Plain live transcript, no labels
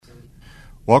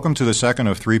Welcome to the second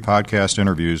of three podcast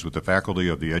interviews with the faculty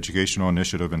of the Educational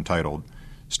Initiative entitled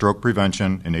Stroke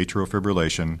Prevention and Atrial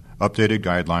Fibrillation, Updated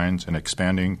Guidelines and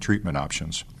Expanding Treatment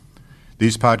Options.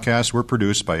 These podcasts were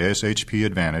produced by ASHP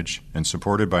Advantage and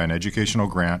supported by an educational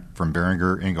grant from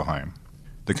Boehringer Ingelheim.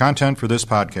 The content for this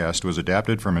podcast was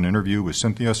adapted from an interview with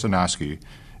Cynthia Sanoski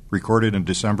recorded in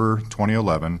December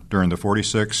 2011 during the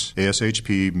 46th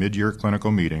ASHP Mid-Year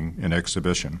Clinical Meeting and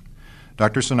Exhibition.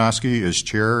 Dr. Sanoski is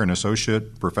Chair and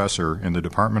Associate Professor in the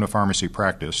Department of Pharmacy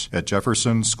Practice at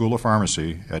Jefferson School of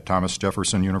Pharmacy at Thomas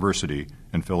Jefferson University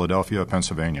in Philadelphia,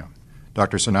 Pennsylvania.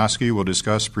 Dr. Sanoski will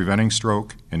discuss preventing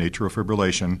stroke and atrial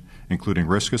fibrillation, including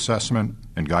risk assessment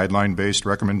and guideline-based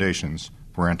recommendations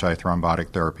for antithrombotic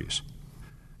therapies.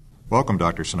 Welcome,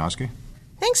 Dr. Sanoski.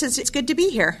 Thanks. It's good to be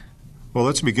here. Well,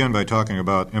 let's begin by talking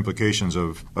about implications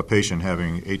of a patient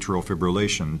having atrial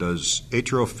fibrillation. Does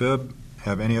atrial fib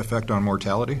have any effect on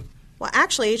mortality? Well,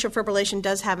 actually, atrial fibrillation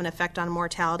does have an effect on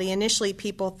mortality. Initially,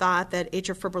 people thought that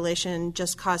atrial fibrillation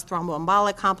just caused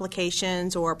thromboembolic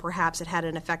complications or perhaps it had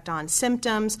an effect on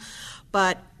symptoms.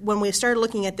 But when we started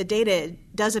looking at the data,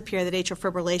 it does appear that atrial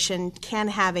fibrillation can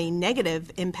have a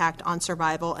negative impact on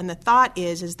survival. And the thought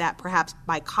is that perhaps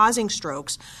by causing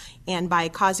strokes and by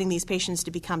causing these patients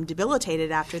to become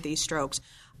debilitated after these strokes,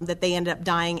 that they end up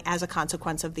dying as a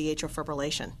consequence of the atrial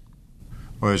fibrillation.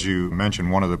 Well, as you mentioned,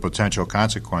 one of the potential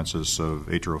consequences of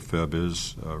atrial fib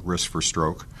is risk for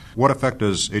stroke. What effect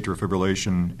does atrial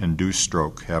fibrillation-induced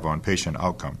stroke have on patient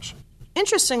outcomes?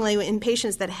 Interestingly, in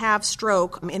patients that have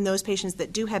stroke, in those patients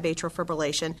that do have atrial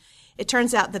fibrillation, it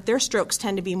turns out that their strokes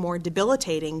tend to be more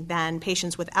debilitating than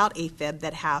patients without AFib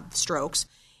that have strokes.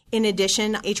 In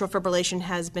addition, atrial fibrillation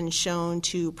has been shown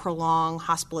to prolong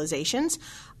hospitalizations.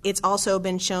 It's also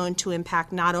been shown to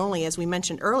impact not only, as we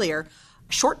mentioned earlier,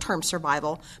 short-term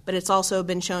survival, but it's also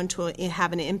been shown to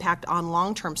have an impact on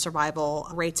long-term survival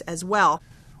rates as well.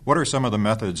 What are some of the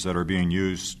methods that are being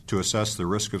used to assess the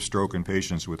risk of stroke in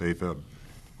patients with AFib?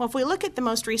 Well, if we look at the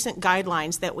most recent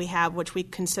guidelines that we have, which we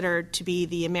consider to be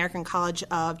the American College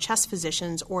of Chest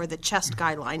Physicians or the CHEST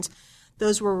guidelines,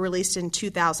 those were released in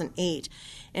 2008.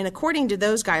 And according to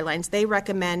those guidelines, they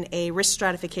recommend a risk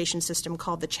stratification system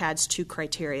called the CHADS-2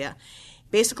 criteria.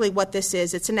 Basically what this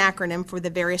is, it's an acronym for the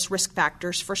various risk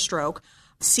factors for stroke.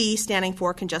 C standing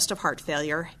for congestive heart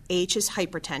failure, H is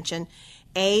hypertension,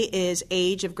 A is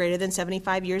age of greater than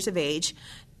 75 years of age,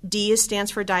 D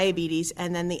stands for diabetes,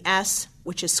 and then the S,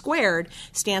 which is squared,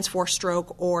 stands for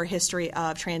stroke or history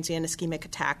of transient ischemic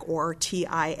attack, or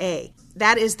TIA.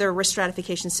 That is the risk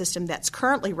stratification system that's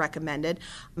currently recommended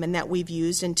and that we've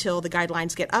used until the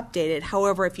guidelines get updated.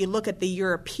 However, if you look at the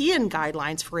European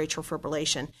guidelines for atrial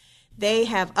fibrillation, they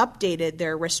have updated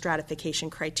their risk stratification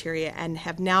criteria and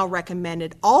have now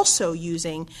recommended also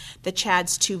using the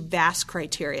CHADS-2 VASC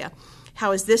criteria.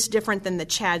 How is this different than the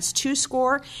CHADS-2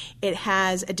 score? It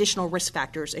has additional risk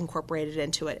factors incorporated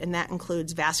into it, and that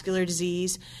includes vascular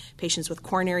disease, patients with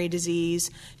coronary disease,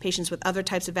 patients with other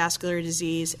types of vascular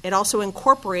disease. It also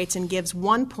incorporates and gives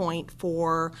 1 point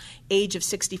for age of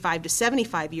 65 to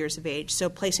 75 years of age, so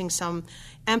placing some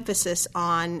emphasis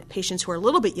on patients who are a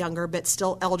little bit younger but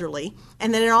still elderly.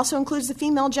 And then it also includes the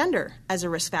female gender as a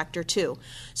risk factor too.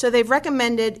 So they've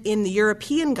recommended in the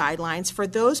European guidelines for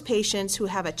those patients who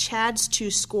have a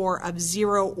CHADS-2 score of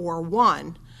 0 or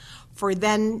 1 for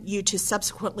then you to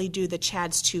subsequently do the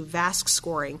CHADS-2 VASC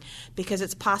scoring, because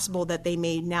it's possible that they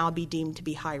may now be deemed to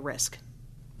be high risk.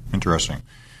 Interesting.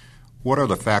 What are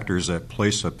the factors that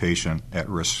place a patient at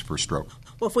risk for stroke?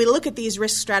 Well, if we look at these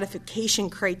risk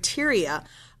stratification criteria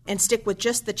and stick with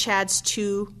just the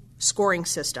CHADS-2 scoring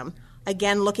system,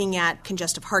 again looking at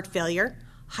congestive heart failure,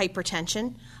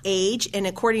 hypertension, age, and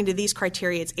according to these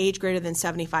criteria, it's age greater than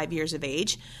 75 years of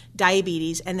age,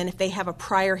 diabetes, and then if they have a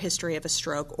prior history of a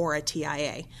stroke or a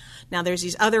TIA. Now, there's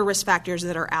these other risk factors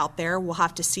that are out there. We'll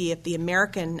have to see if the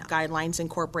American guidelines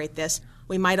incorporate this.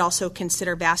 We might also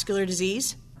consider vascular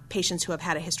disease, patients who have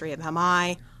had a history of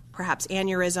MI, perhaps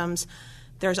aneurysms.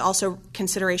 There's also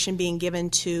consideration being given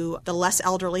to the less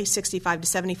elderly, 65 to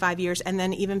 75 years, and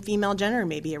then even female gender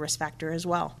may be a risk factor as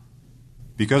well.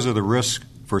 Because of the risk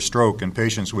for stroke in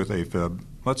patients with AFib,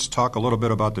 let's talk a little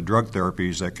bit about the drug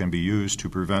therapies that can be used to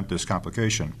prevent this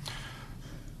complication.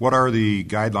 What are the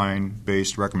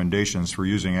guideline-based recommendations for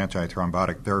using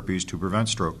antithrombotic therapies to prevent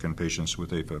stroke in patients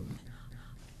with AFib?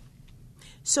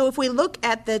 So if we look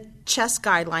at the CHEST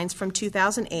guidelines from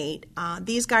 2008,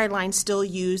 these guidelines still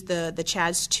use the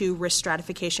CHADS-2 risk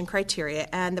stratification criteria,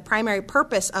 and the primary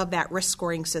purpose of that risk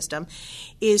scoring system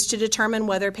is to determine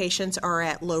whether patients are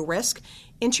at low risk,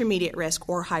 intermediate risk,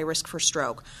 or high risk for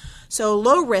stroke. So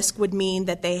low risk would mean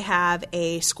that they have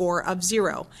a score of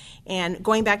 0. And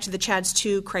going back to the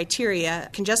CHADS-2 criteria,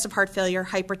 congestive heart failure,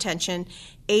 hypertension,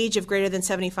 age of greater than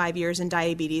 75 years, and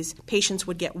diabetes, patients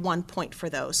would get 1 point for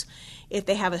those. If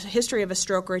they have a history of a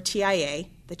stroke or a TIA,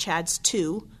 the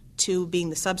CHADS-2, 2 being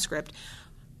the subscript,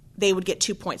 they would get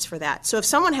 2 points for that. So if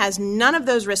someone has none of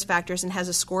those risk factors and has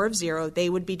a score of 0, they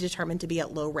would be determined to be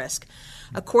at low risk.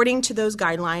 According to those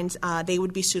guidelines, they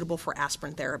would be suitable for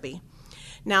aspirin therapy.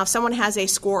 Now, if someone has a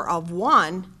score of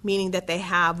 1, meaning that they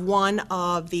have one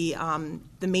of the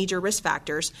major risk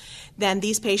factors, then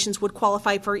these patients would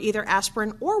qualify for either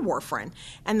aspirin or warfarin.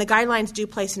 And the guidelines do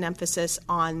place an emphasis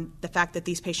on the fact that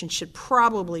these patients should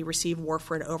probably receive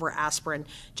warfarin over aspirin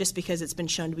just because it's been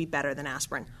shown to be better than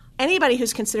aspirin. Anybody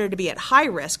who's considered to be at high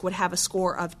risk would have a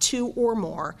score of 2 or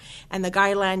more, and the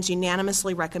guidelines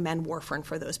unanimously recommend warfarin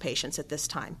for those patients at this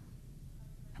time.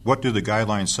 What do the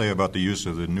guidelines say about the use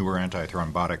of the newer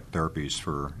antithrombotic therapies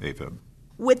for AFib?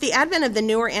 With the advent of the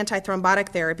newer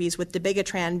antithrombotic therapies, with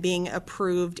dabigatran being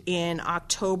approved in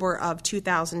October of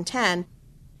 2010,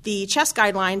 the CHEST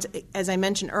guidelines, as I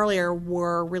mentioned earlier,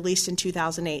 were released in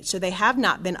 2008, so they have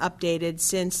not been updated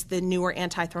since the newer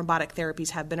antithrombotic therapies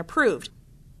have been approved.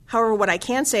 However, what I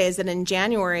can say is that in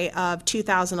January of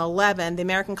 2011, the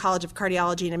American College of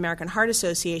Cardiology and American Heart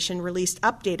Association released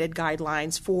updated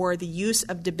guidelines for the use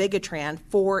of dabigatran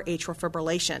for atrial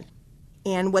fibrillation.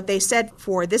 And what they said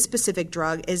for this specific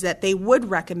drug is that they would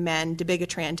recommend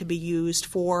dabigatran to be used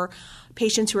for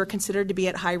patients who are considered to be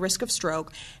at high risk of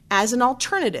stroke as an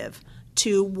alternative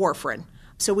to warfarin.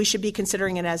 So we should be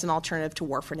considering it as an alternative to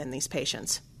warfarin in these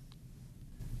patients.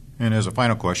 And as a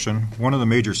final question, one of the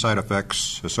major side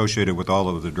effects associated with all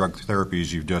of the drug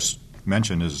therapies you've just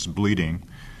mentioned is bleeding.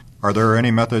 Are there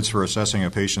any methods for assessing a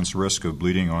patient's risk of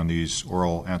bleeding on these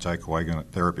oral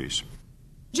anticoagulant therapies?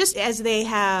 Just as they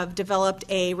have developed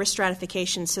a risk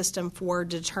stratification system for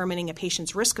determining a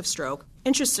patient's risk of stroke,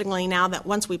 interestingly, now that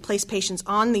once we place patients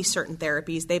on these certain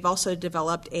therapies, they've also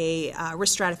developed a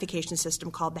risk stratification system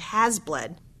called the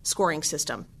HAS-BLED scoring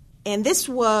system. And this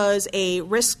was a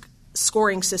risk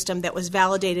scoring system that was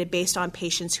validated based on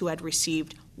patients who had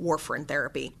received warfarin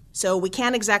therapy. So we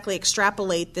can't exactly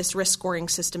extrapolate this risk scoring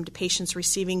system to patients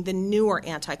receiving the newer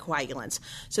anticoagulants.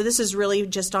 So this is really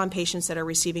just on patients that are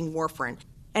receiving warfarin.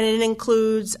 And it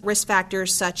includes risk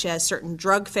factors such as certain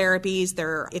drug therapies,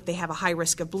 if they have a high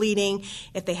risk of bleeding,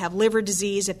 if they have liver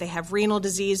disease, if they have renal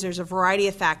disease. There's a variety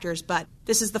of factors, but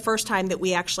this is the first time that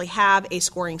we actually have a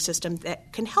scoring system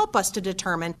that can help us to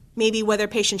determine maybe whether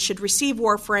patients should receive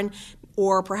warfarin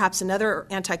or perhaps another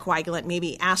anticoagulant,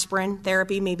 maybe aspirin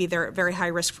therapy, maybe they're at very high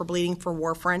risk for bleeding for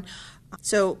warfarin.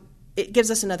 So it gives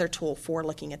us another tool for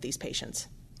looking at these patients.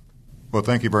 Well,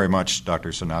 thank you very much,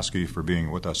 Dr. Sanoski, for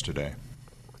being with us today.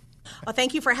 Well,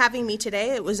 thank you for having me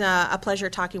today. It was a pleasure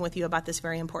talking with you about this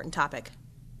very important topic.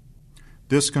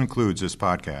 This concludes this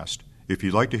podcast. If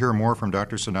you'd like to hear more from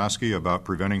Dr. Sanoski about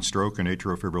preventing stroke and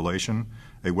atrial fibrillation,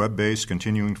 a web-based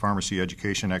continuing pharmacy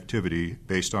education activity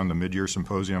based on the mid-year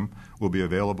symposium will be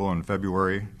available in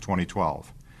February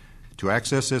 2012. To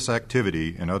access this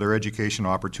activity and other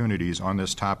educational opportunities on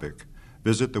this topic,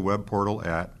 visit the web portal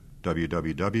at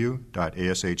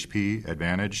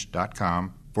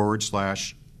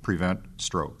www.ashpadvantage.com/prevent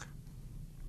stroke.